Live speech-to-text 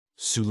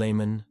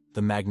Suleiman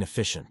the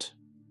Magnificent.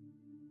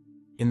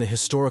 In the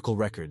historical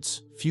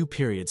records, few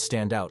periods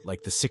stand out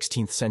like the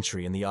 16th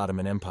century in the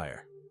Ottoman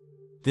Empire.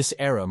 This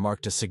era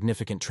marked a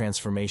significant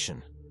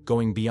transformation,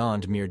 going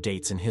beyond mere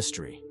dates in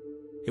history.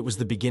 It was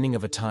the beginning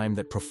of a time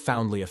that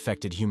profoundly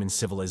affected human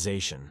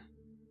civilization.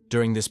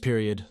 During this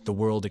period, the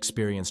world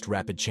experienced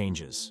rapid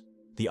changes.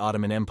 The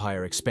Ottoman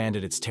Empire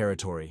expanded its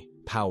territory,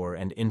 power,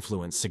 and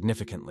influence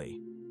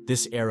significantly.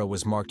 This era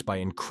was marked by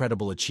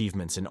incredible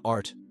achievements in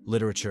art,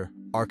 literature,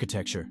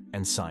 architecture,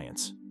 and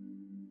science.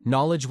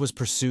 Knowledge was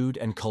pursued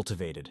and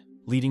cultivated,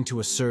 leading to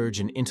a surge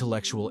in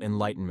intellectual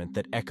enlightenment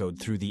that echoed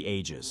through the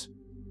ages.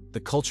 The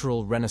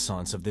cultural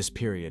renaissance of this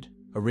period,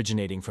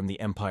 originating from the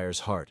empire's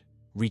heart,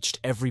 reached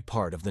every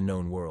part of the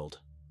known world.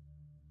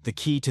 The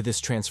key to this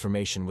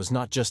transformation was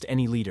not just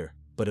any leader,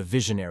 but a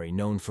visionary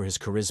known for his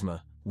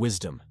charisma,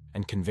 wisdom,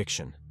 and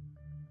conviction.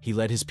 He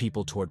led his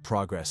people toward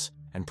progress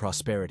and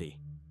prosperity.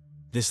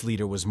 This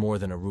leader was more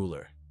than a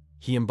ruler.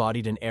 He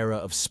embodied an era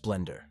of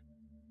splendor.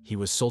 He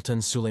was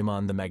Sultan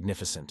Suleiman the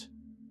Magnificent.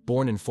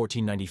 Born in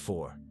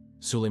 1494,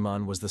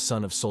 Suleiman was the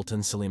son of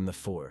Sultan Suleiman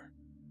IV.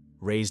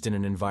 Raised in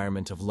an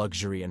environment of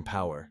luxury and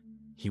power,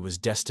 he was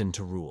destined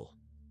to rule.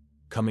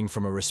 Coming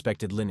from a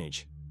respected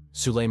lineage,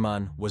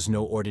 Suleiman was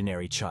no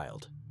ordinary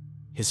child.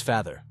 His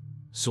father,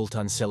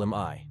 Sultan Selim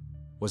I,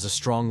 was a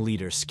strong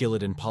leader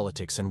skilled in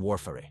politics and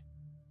warfare.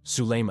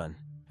 Suleiman,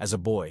 as a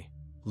boy,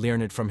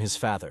 learned from his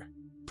father,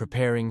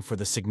 preparing for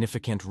the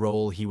significant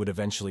role he would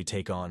eventually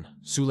take on.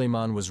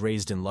 Suleiman was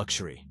raised in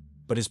luxury,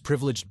 but his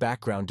privileged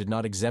background did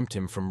not exempt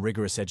him from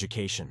rigorous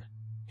education.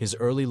 His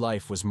early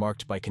life was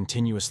marked by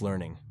continuous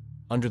learning,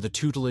 under the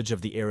tutelage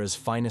of the era's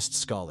finest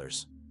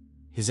scholars.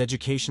 His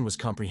education was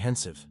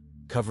comprehensive,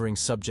 covering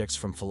subjects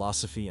from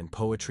philosophy and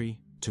poetry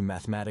to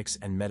mathematics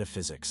and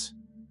metaphysics.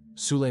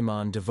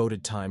 Suleiman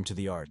devoted time to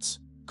the arts,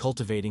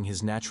 cultivating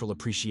his natural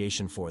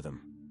appreciation for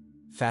them.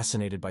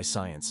 Fascinated by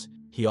science,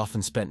 he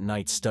often spent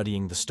nights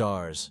studying the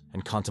stars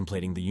and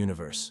contemplating the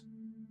universe.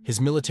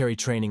 His military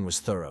training was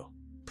thorough,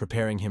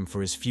 preparing him for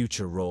his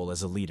future role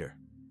as a leader.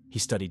 He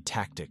studied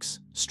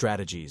tactics,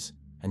 strategies,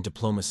 and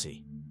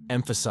diplomacy,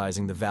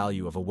 emphasizing the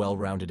value of a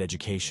well-rounded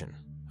education,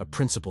 a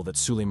principle that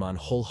Suleiman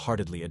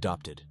wholeheartedly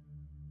adopted.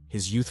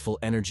 His youthful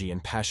energy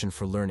and passion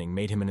for learning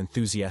made him an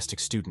enthusiastic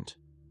student,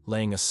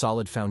 laying a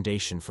solid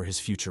foundation for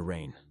his future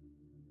reign.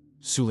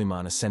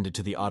 Suleiman ascended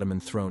to the Ottoman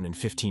throne in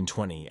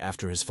 1520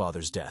 after his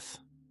father's death.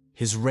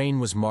 His reign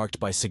was marked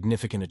by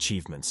significant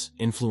achievements,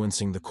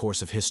 influencing the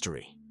course of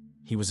history.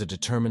 He was a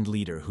determined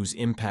leader whose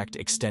impact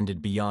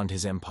extended beyond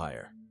his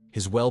empire.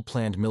 His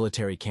well-planned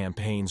military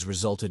campaigns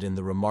resulted in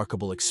the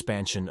remarkable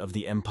expansion of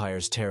the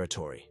empire's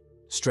territory,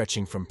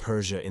 stretching from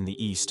Persia in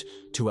the east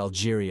to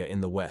Algeria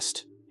in the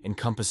west,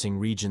 encompassing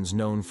regions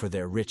known for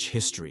their rich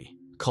history,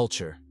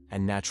 culture,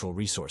 and natural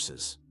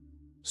resources.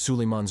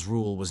 Suleiman's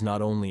rule was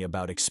not only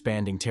about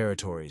expanding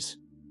territories,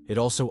 it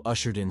also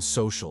ushered in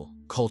social,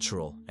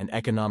 cultural, and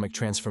economic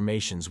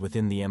transformations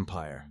within the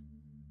empire.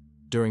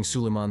 During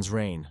Suleiman's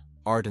reign,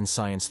 art and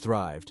science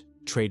thrived,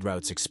 trade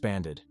routes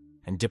expanded,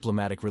 and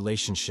diplomatic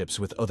relationships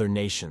with other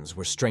nations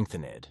were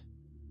strengthened.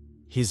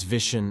 His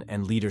vision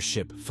and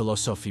leadership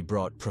philosophy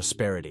brought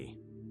prosperity,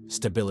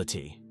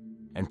 stability,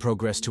 and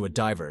progress to a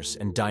diverse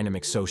and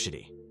dynamic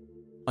society.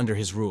 Under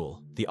his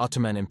rule, the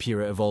Ottoman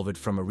Empire evolved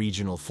from a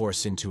regional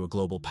force into a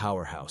global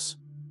powerhouse.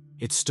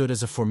 It stood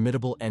as a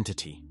formidable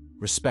entity,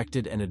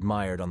 respected and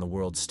admired on the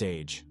world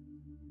stage.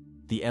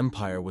 The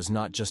empire was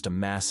not just a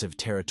massive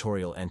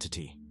territorial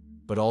entity,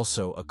 but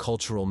also a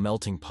cultural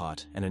melting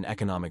pot and an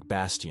economic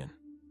bastion.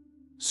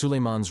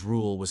 Suleiman's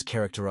rule was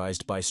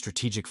characterized by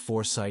strategic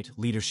foresight,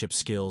 leadership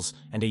skills,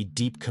 and a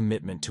deep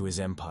commitment to his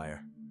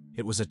empire.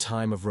 It was a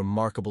time of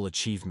remarkable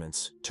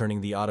achievements,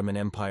 turning the Ottoman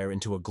Empire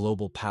into a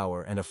global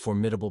power and a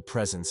formidable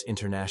presence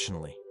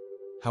internationally.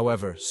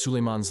 However,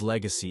 Suleiman's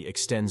legacy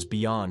extends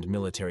beyond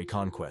military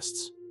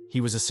conquests. He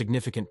was a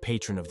significant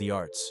patron of the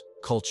arts,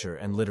 culture,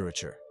 and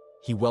literature.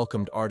 He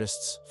welcomed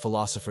artists,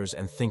 philosophers,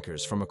 and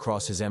thinkers from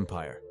across his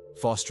empire,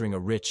 fostering a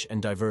rich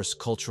and diverse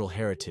cultural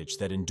heritage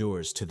that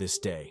endures to this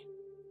day.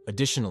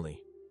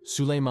 Additionally,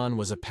 Suleiman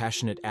was a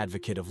passionate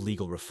advocate of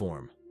legal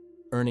reform,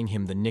 earning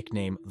him the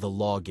nickname the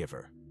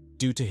Lawgiver,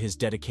 due to his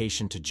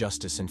dedication to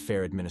justice and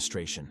fair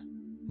administration.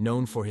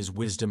 Known for his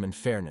wisdom and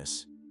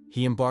fairness,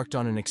 he embarked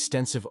on an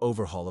extensive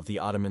overhaul of the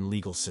Ottoman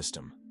legal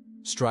system,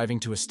 striving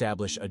to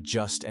establish a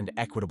just and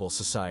equitable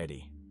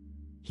society.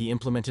 He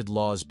implemented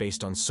laws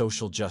based on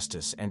social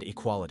justice and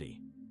equality,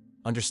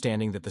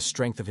 understanding that the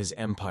strength of his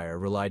empire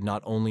relied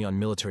not only on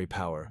military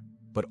power,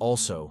 but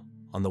also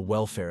on the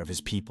welfare of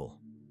his people.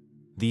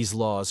 These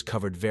laws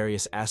covered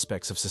various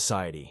aspects of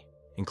society,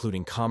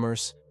 including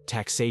commerce,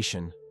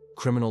 taxation,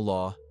 criminal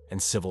law, and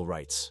civil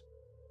rights.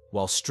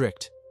 While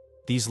strict,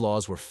 these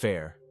laws were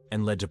fair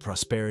and led to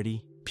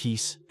prosperity,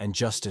 peace, and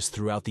justice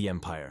throughout the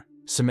empire,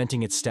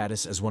 cementing its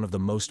status as one of the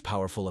most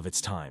powerful of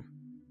its time.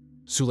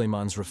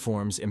 Suleiman's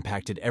reforms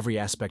impacted every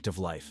aspect of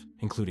life,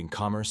 including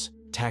commerce,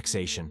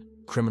 taxation,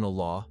 criminal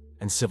law,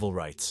 and civil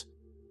rights.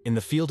 In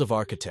the field of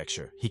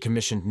architecture, he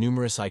commissioned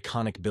numerous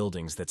iconic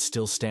buildings that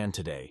still stand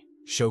today,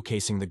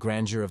 showcasing the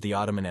grandeur of the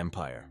Ottoman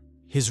Empire.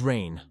 His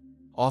reign,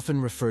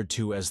 often referred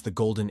to as the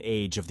Golden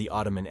Age of the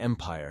Ottoman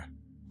Empire,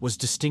 was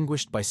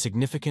distinguished by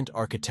significant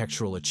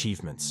architectural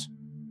achievements.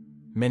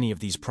 Many of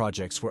these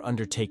projects were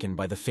undertaken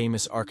by the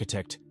famous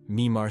architect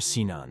Mimar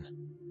Sinan,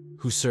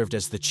 who served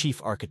as the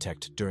chief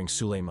architect during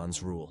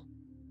Suleiman's rule.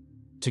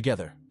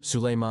 Together,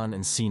 Suleiman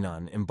and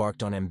Sinan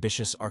embarked on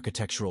ambitious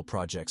architectural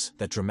projects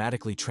that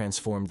dramatically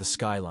transformed the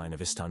skyline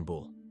of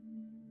Istanbul.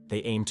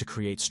 They aimed to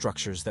create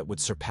structures that would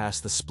surpass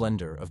the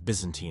splendor of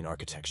Byzantine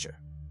architecture.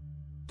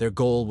 Their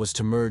goal was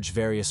to merge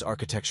various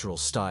architectural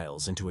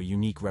styles into a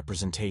unique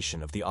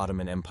representation of the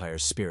Ottoman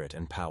Empire's spirit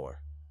and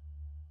power.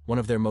 One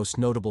of their most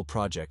notable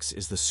projects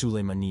is the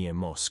Süleymaniye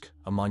Mosque,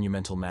 a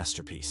monumental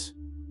masterpiece.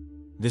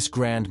 This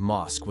grand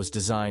mosque was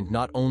designed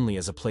not only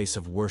as a place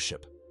of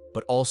worship,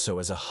 but also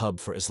as a hub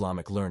for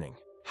Islamic learning,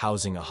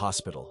 housing a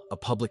hospital, a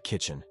public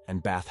kitchen,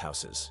 and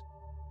bathhouses.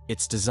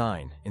 Its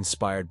design,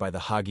 inspired by the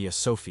Hagia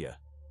Sophia,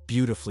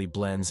 beautifully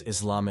blends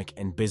Islamic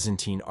and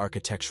Byzantine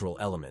architectural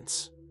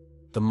elements.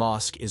 The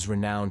mosque is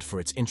renowned for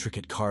its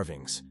intricate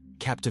carvings,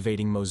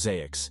 captivating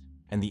mosaics,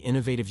 and the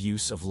innovative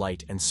use of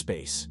light and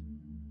space.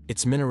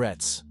 Its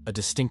minarets, a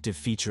distinctive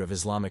feature of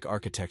Islamic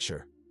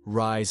architecture,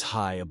 rise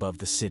high above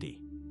the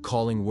city,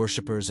 calling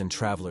worshippers and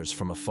travelers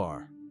from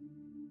afar.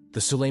 The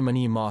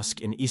Süleymaniye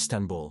Mosque in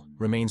Istanbul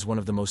remains one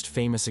of the most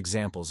famous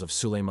examples of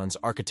Suleiman's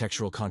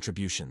architectural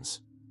contributions.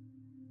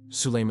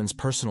 Suleiman's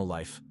personal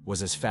life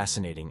was as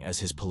fascinating as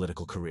his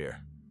political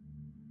career.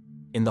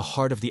 In the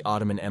heart of the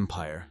Ottoman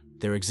Empire,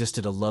 there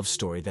existed a love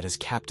story that has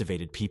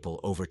captivated people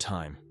over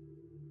time.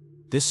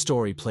 This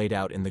story played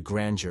out in the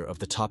grandeur of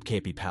the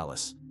Topkapi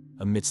Palace,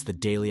 amidst the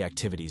daily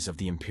activities of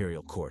the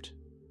imperial court.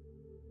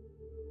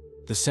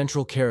 The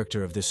central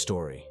character of this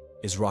story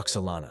is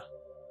Roxolana,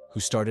 who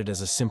started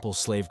as a simple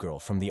slave girl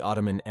from the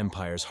Ottoman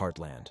Empire's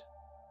heartland.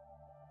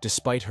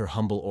 Despite her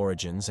humble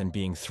origins and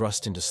being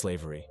thrust into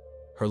slavery,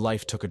 her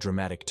life took a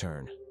dramatic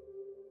turn.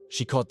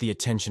 She caught the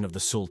attention of the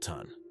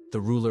Sultan, the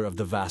ruler of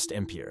the vast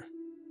empire.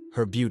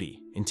 Her beauty,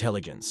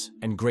 intelligence,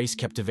 and grace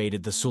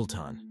captivated the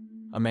Sultan,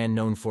 a man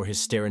known for his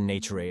stare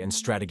naturae and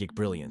strategic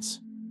brilliance.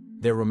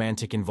 Their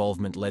romantic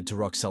involvement led to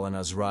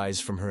Roxolana's rise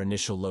from her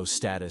initial low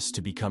status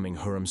to becoming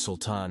Hürrem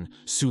Sultan,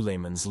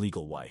 Suleiman's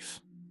legal wife.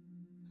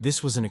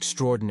 This was an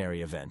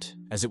extraordinary event,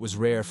 as it was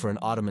rare for an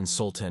Ottoman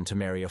sultan to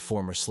marry a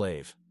former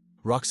slave.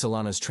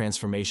 Roxolana's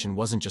transformation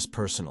wasn't just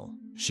personal,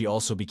 she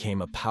also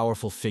became a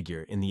powerful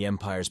figure in the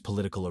empire's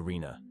political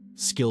arena,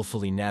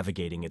 skillfully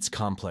navigating its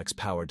complex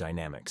power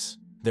dynamics.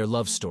 Their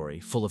love story,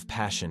 full of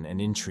passion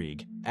and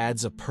intrigue,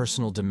 adds a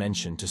personal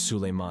dimension to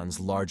Suleiman's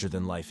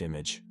larger-than-life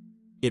image.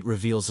 It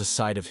reveals a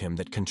side of him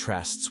that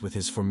contrasts with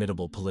his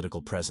formidable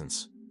political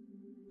presence.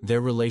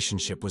 Their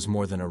relationship was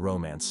more than a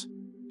romance.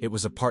 It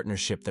was a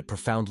partnership that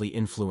profoundly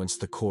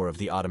influenced the core of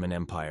the Ottoman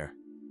Empire.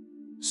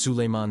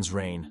 Suleiman's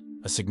reign,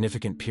 a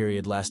significant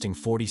period lasting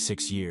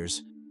 46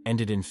 years,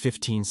 ended in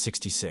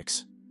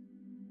 1566.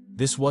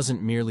 This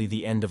wasn't merely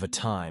the end of a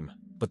time,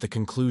 but the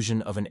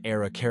conclusion of an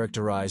era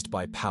characterized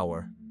by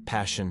power,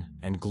 passion,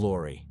 and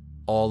glory,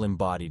 all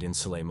embodied in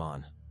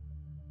Suleiman.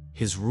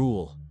 His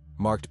rule,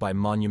 marked by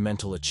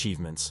monumental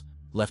achievements,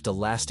 left a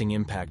lasting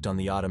impact on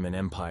the Ottoman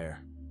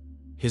Empire.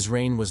 His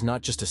reign was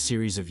not just a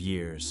series of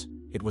years,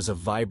 it was a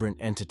vibrant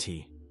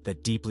entity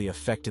that deeply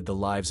affected the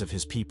lives of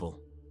his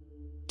people.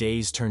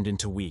 Days turned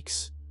into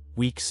weeks,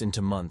 weeks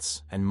into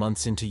months, and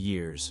months into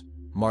years,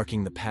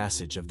 marking the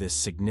passage of this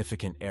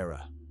significant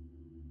era.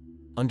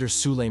 Under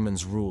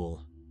Suleiman's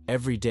rule,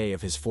 every day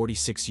of his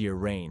 46-year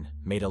reign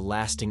made a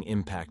lasting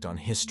impact on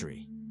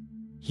history.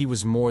 He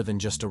was more than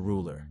just a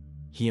ruler.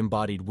 He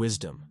embodied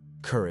wisdom,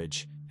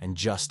 courage, and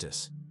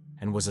justice,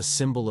 and was a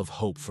symbol of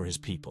hope for his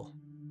people.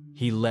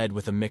 He led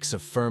with a mix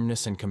of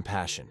firmness and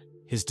compassion,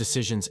 his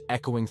decisions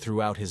echoing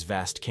throughout his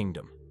vast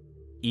kingdom.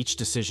 Each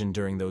decision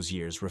during those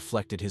years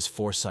reflected his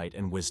foresight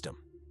and wisdom.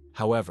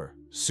 However,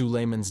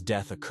 Suleiman's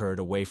death occurred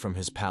away from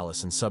his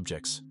palace and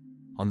subjects,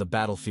 on the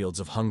battlefields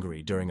of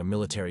Hungary during a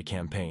military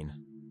campaign,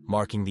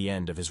 marking the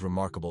end of his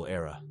remarkable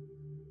era.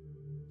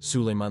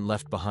 Suleiman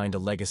left behind a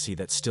legacy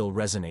that still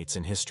resonates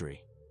in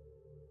history.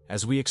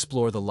 As we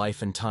explore the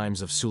life and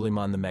times of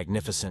Suleiman the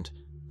Magnificent,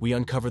 we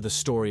uncover the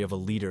story of a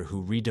leader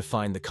who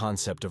redefined the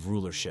concept of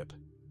rulership.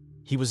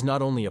 He was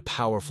not only a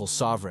powerful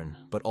sovereign,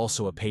 but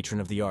also a patron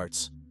of the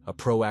arts, a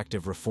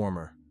proactive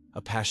reformer,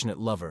 a passionate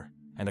lover,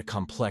 and a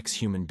complex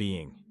human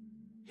being.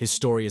 His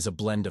story is a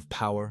blend of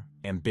power,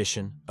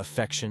 ambition,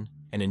 affection,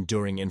 and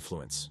enduring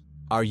influence.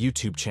 Our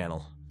YouTube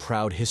channel,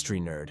 Proud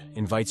History Nerd,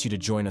 invites you to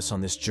join us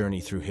on this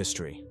journey through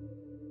history.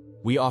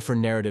 We offer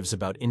narratives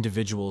about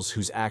individuals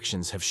whose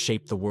actions have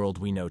shaped the world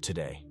we know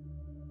today.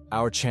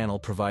 Our channel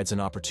provides an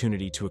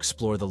opportunity to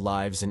explore the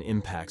lives and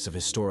impacts of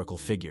historical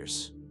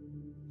figures.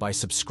 By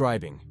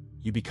subscribing,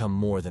 you become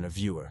more than a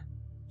viewer.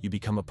 You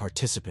become a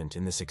participant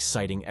in this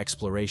exciting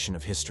exploration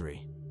of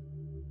history.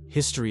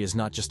 History is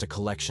not just a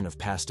collection of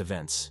past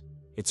events.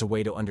 It's a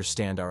way to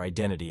understand our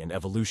identity and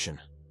evolution.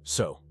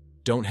 So,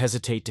 Don't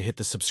hesitate to hit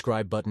the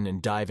subscribe button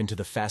and dive into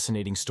the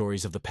fascinating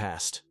stories of the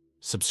past.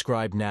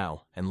 Subscribe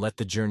now and let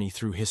the journey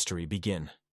through history begin.